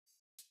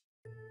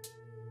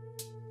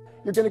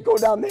You're gonna go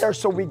down there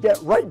so we get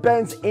right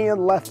bends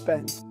and left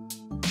bends.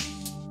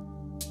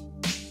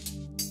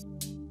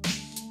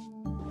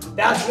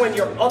 That's when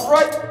you're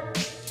upright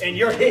and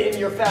you're hitting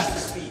your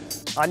fastest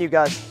speed. On you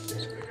guys.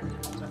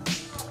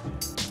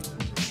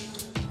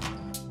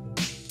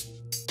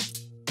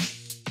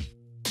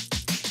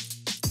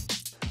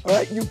 All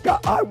right,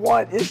 I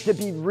want it to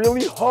be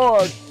really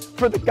hard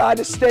for the guy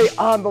to stay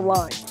on the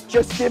line.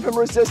 Just give him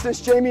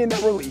resistance, Jamie, and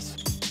then release.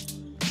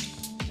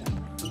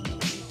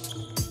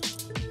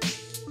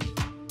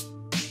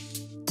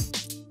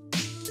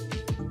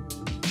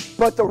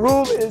 But the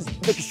rule is,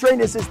 the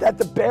constraint is that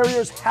the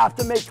barriers have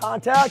to make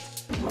contact.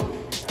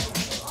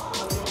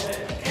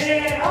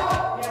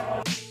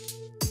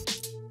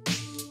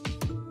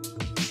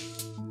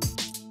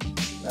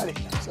 Ready?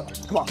 So,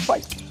 come on,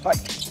 fight, fight,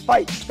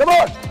 fight, come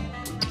on!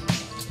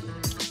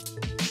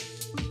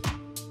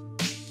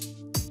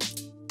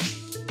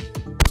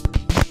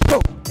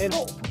 Boom, and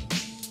hold.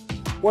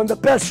 One of the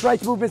best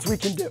strength movements we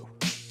can do.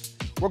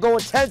 We're going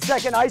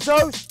 10-second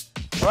ISOs,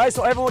 all right,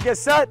 so everyone gets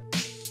set.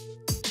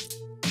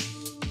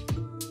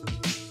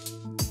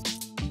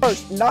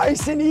 First,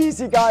 nice and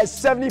easy, guys,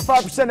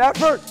 75%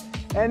 effort,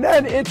 and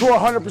then into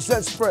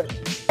 100%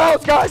 sprint.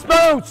 Bounce, guys,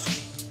 bounce!